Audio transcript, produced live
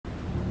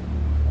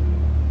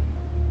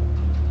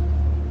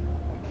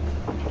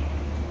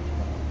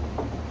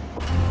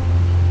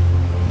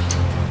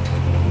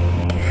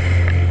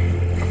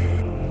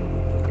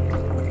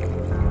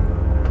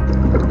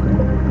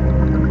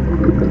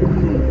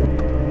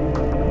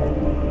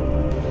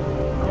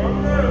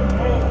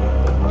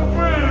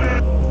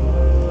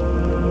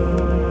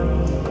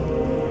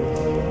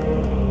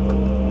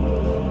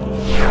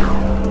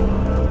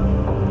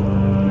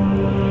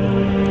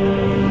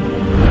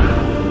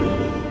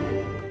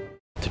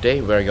today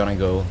we're gonna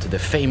go to the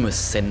famous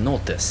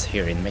cenotes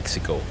here in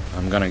Mexico.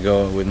 I'm gonna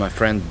go with my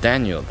friend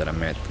Daniel that I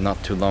met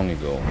not too long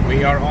ago.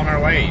 We are on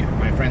our way,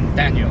 my friend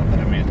Daniel that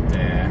I met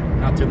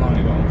not too long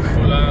ago.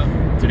 Hola.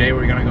 Today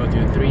we're gonna go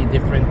to 3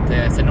 different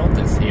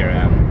cenotes here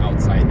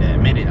outside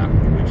Mérida,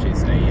 which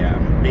is a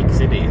big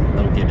city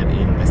located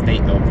in the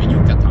state of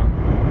Yucatan.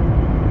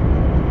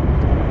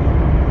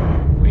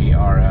 We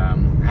are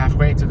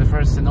halfway to the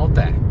first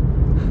cenote.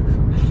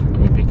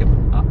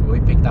 We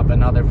picked up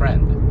another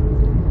friend.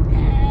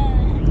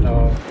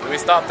 So we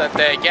stopped at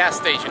the gas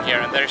station here,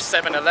 and there's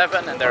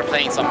 7-Eleven, and they're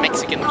playing some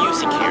Mexican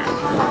music here.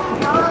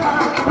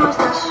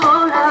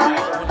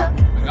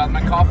 I got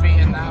my coffee,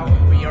 and now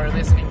we are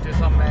listening to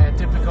some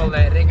typical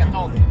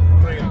reggaeton,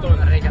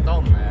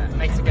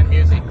 Mexican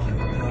music.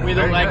 We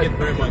don't like it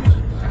very much,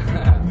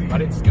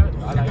 but it's good.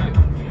 I like it.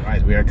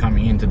 Right, we are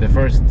coming into the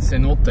first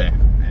cenote.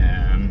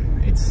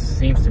 It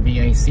seems to be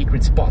a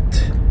secret spot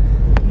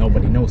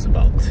nobody knows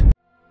about.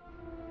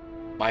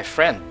 My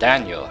friend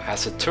Daniel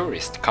has a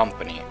tourist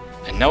company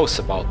and knows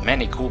about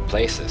many cool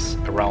places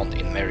around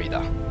in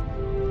Mérida.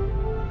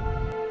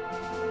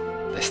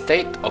 The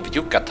state of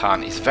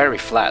Yucatan is very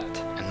flat,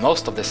 and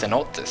most of the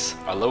cenotes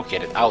are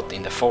located out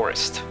in the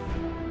forest.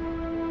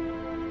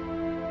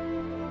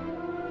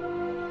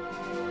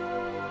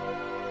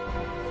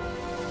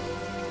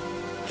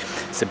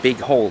 It's a big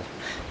hole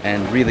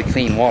and really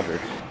clean water.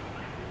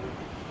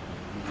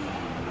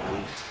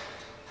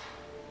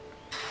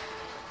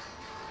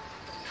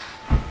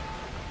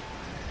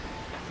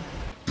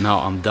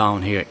 Now I'm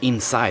down here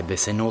inside the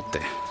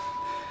cenote.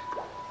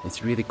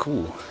 It's really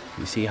cool.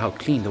 You see how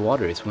clean the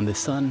water is. When the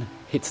sun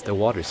hits the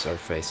water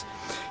surface,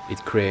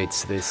 it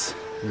creates this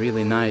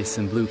really nice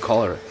and blue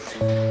color.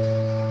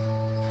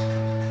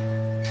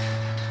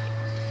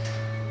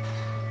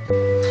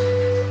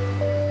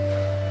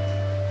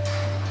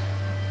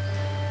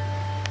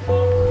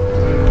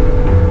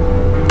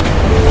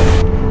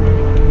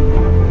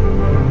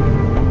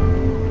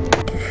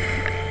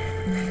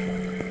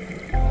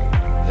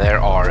 There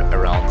are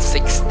around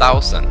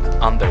 6,000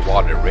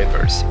 underwater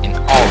rivers in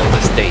all of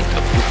the state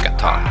of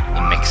Yucatan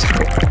in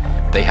Mexico.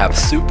 They have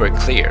super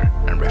clear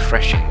and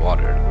refreshing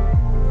water.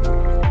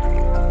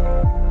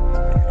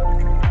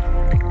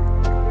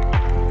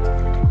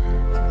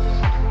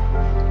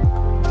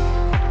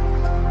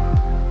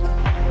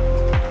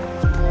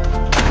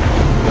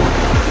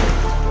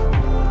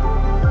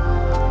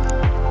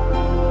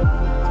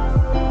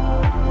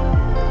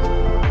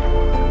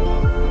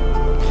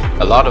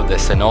 A lot of the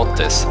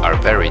cenotes are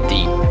very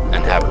deep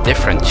and have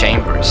different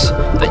chambers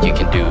that you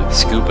can do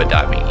scuba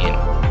diving in.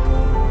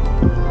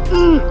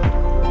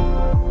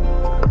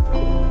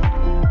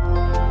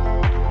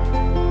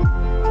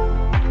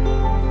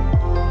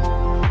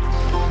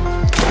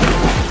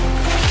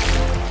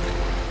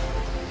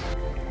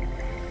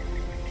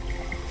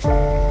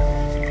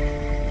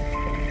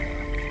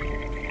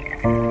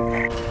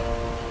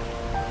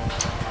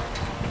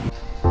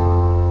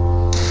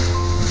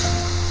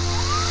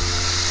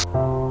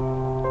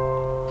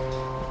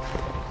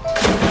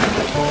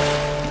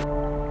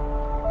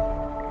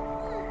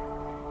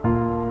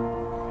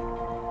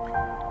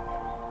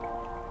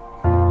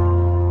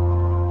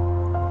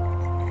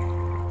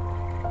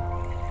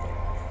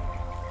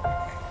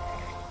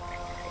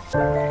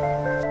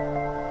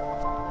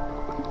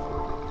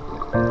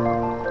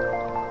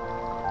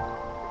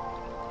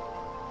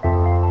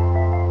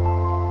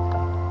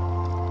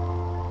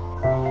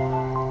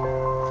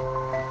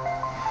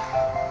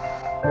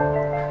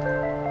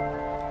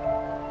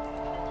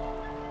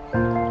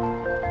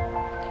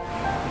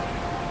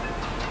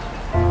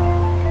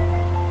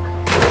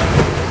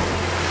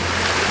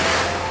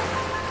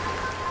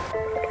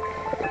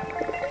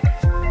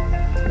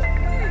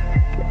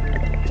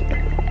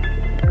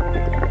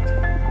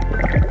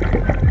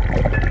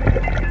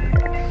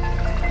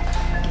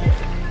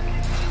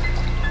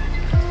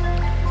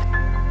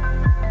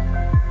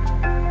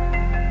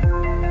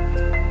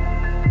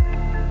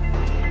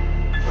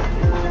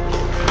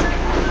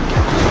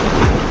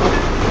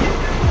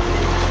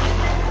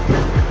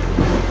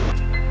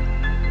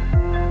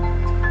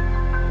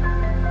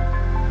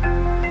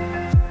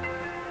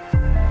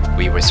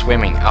 We were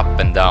swimming up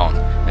and down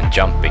and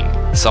jumping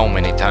so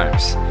many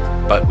times,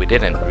 but we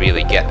didn't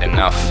really get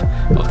enough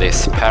of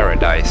this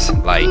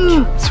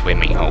paradise-like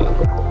swimming hole.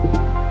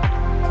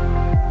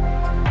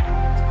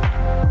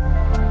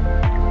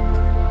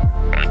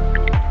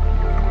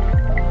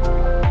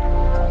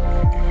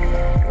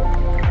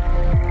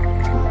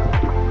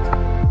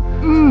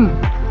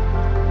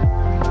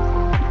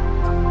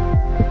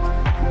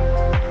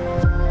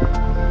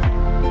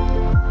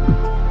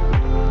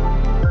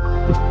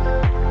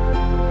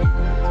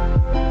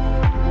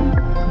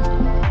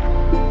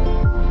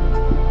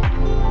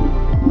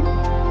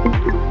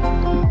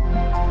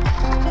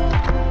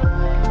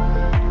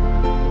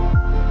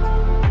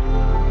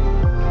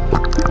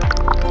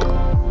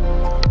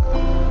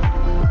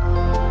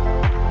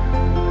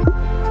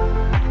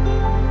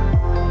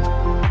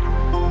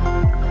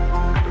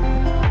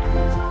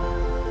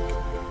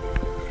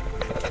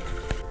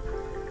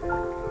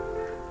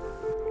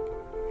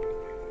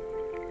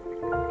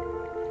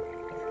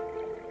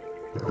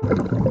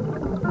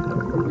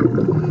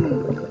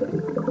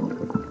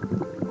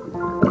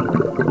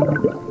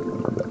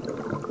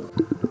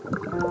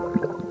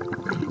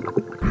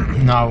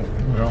 Now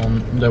we're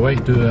on the way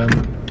to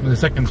the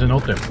second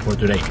cenote for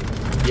today.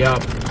 Yeah,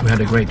 We had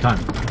a great time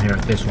here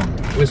at this one.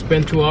 we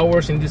spent 2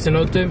 hours in the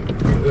cenote.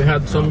 We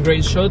had some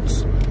great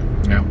shots.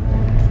 Yeah.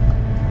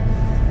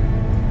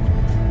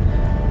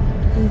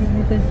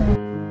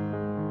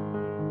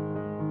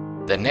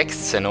 The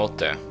next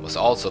cenote was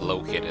also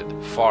located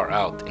far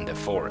out in the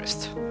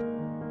forest.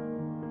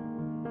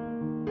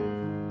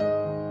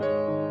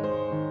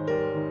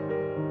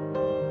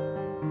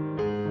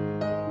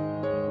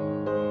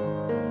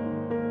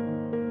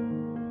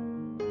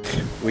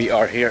 We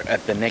are here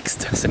at the next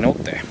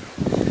cenote,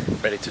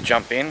 ready to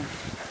jump in.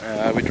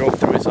 We drove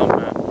through some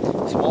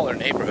smaller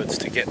neighborhoods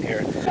to get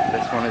here.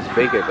 This one is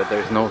bigger, but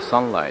there's no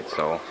sunlight,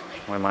 so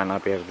we might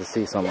not be able to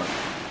see someone.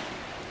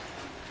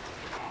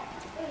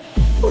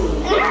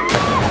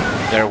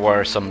 There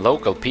were some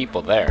local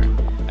people there,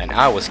 and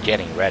I was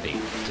getting ready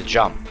to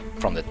jump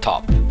from the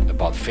top,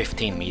 about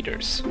 15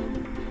 meters.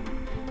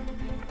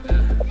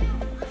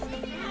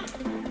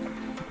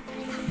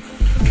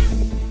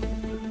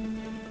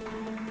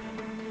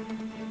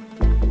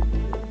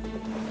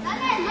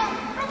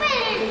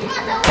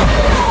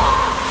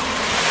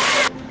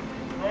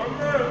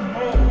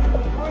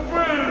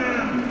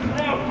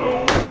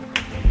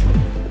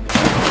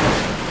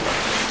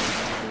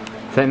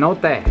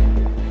 Cenote.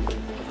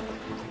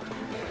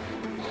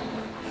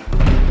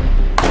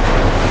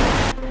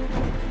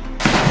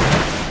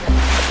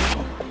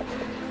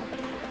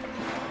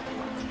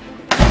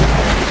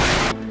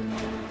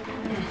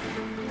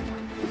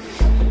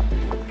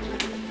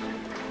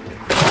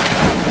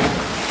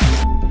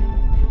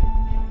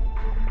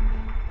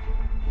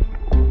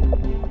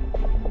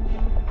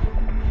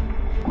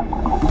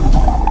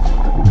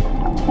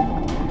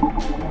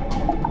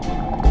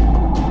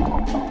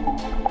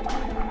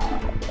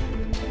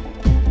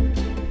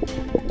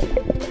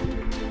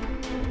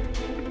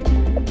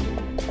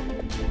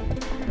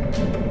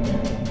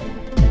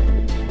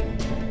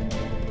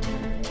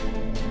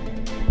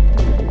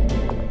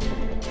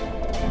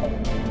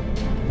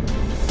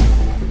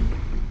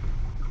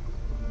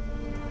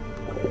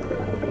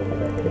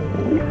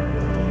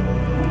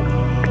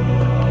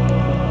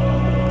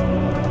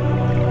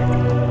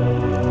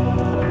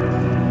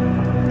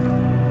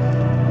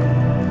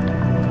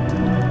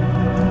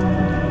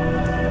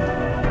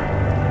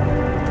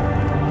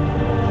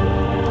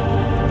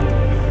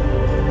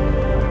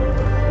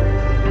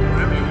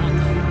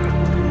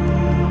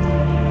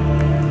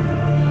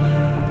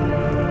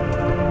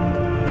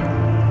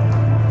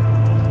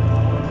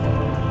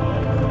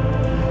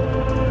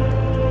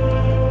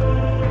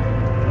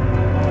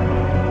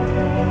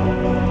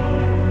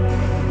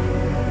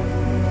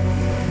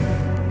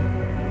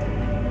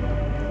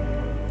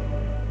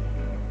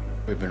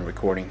 We've been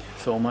recording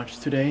so much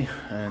today,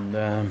 and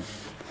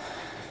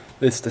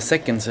this is the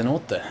second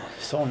cenote.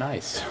 So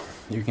nice.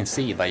 You can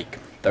see like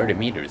 30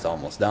 meters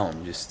almost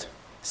down, just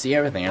see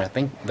everything. And I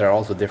think there are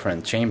also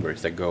different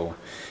chambers that go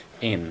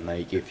in,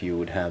 like if you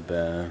would have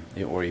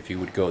or if you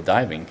would go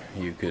diving,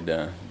 you could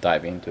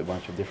dive into a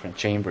bunch of different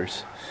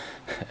chambers.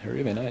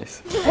 Really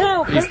nice.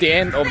 It's the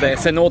end of the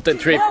cenote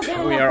trip.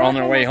 We are on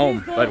our way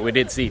home, but we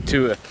did see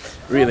 2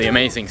 really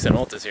amazing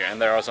cenotes here, and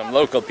there are some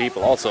local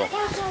people also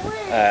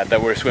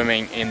that were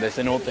swimming in the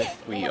cenote.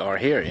 We are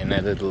here in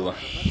a little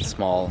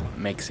small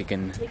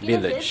Mexican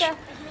village,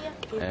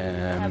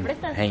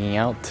 hanging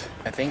out.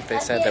 I think they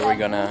said they were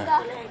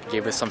gonna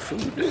give us some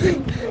food.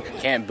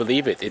 Can't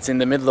believe it. It's in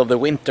the middle of the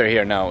winter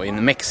here now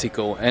in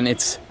Mexico, and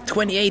it's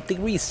 28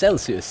 degrees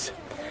Celsius.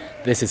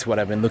 This is what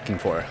I've been looking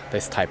for,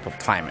 this type of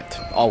climate.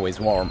 Always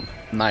warm,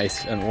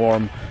 nice and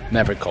warm,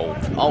 never cold.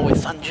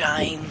 Always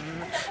sunshine.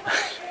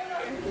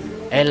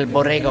 El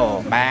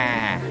borrego,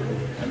 bah.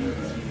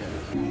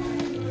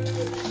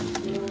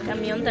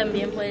 Camión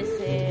también puede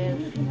ser.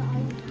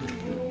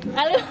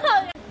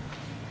 Algo.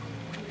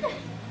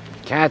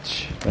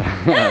 Catch.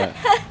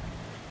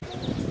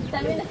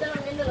 También estamos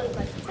viendo los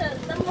palitos.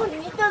 Están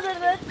bonitos,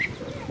 ¿verdad?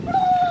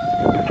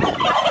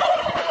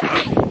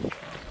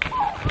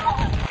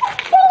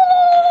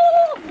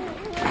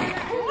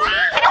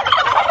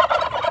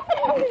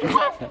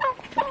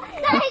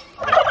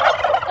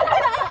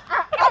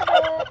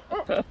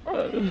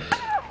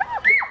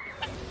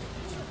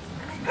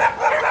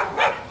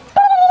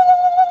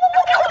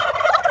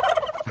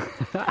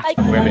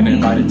 We've been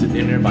invited to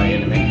dinner by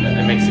a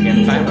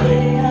Mexican family.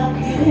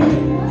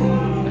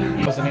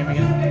 What's the name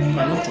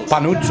again?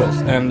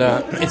 Panuchos. And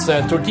it's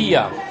a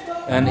tortilla.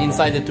 And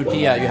inside the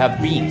tortilla you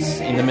have beans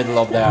in the middle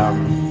of the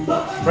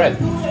bread.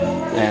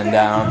 And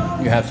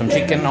you have some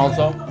chicken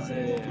also.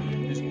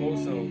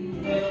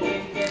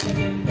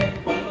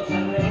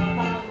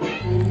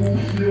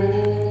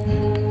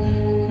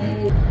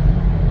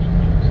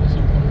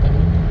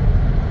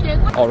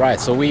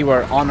 Alright, so we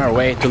were on our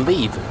way to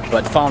leave,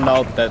 but found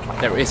out that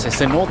there is a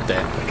cenote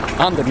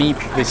underneath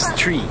this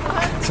tree.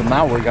 So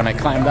now we're gonna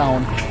climb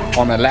down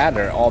on a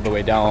ladder all the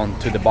way down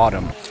to the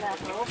bottom.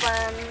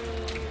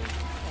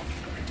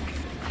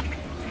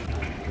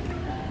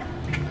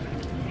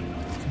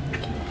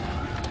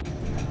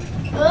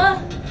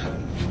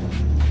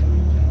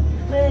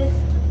 Pues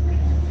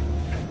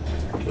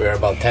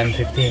about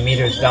 10-15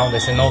 meters down the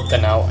cenote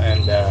now,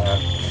 and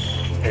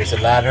there's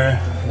a ladder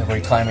that we're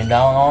climbing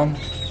down on.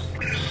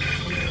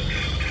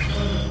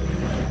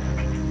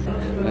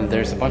 And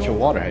there's a bunch of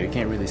water here. You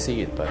can't really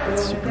see it, but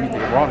it's really, the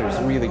water is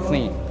really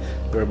clean.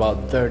 We're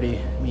about 30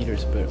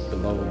 meters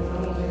below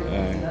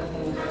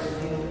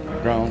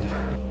ground.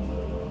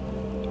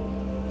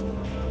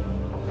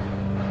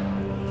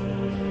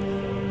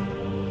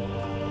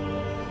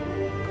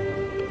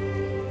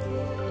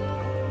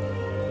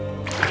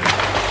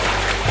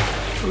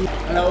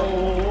 Hello.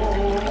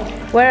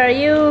 Where are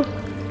you?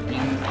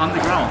 On the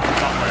ground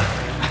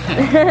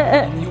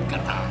somewhere. In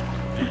Yucatan.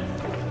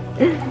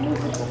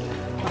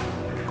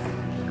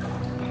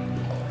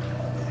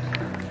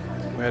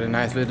 We had a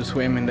nice little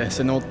swim in the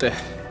cenote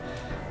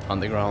on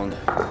the ground.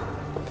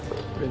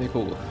 Really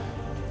cool.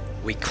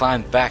 We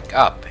climbed back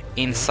up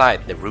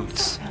inside the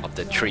roots of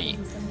the tree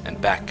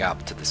and back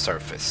up to the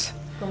surface.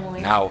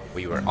 Now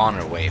we were on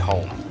our way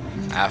home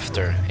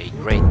after a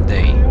great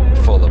day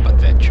full of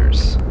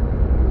adventures.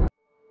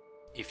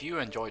 If you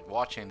enjoyed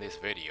watching this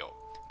video,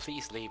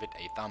 please leave it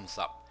a thumbs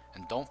up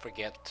and don't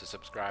forget to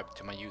subscribe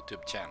to my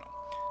YouTube channel.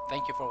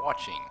 Thank you for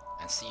watching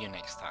and see you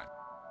next time.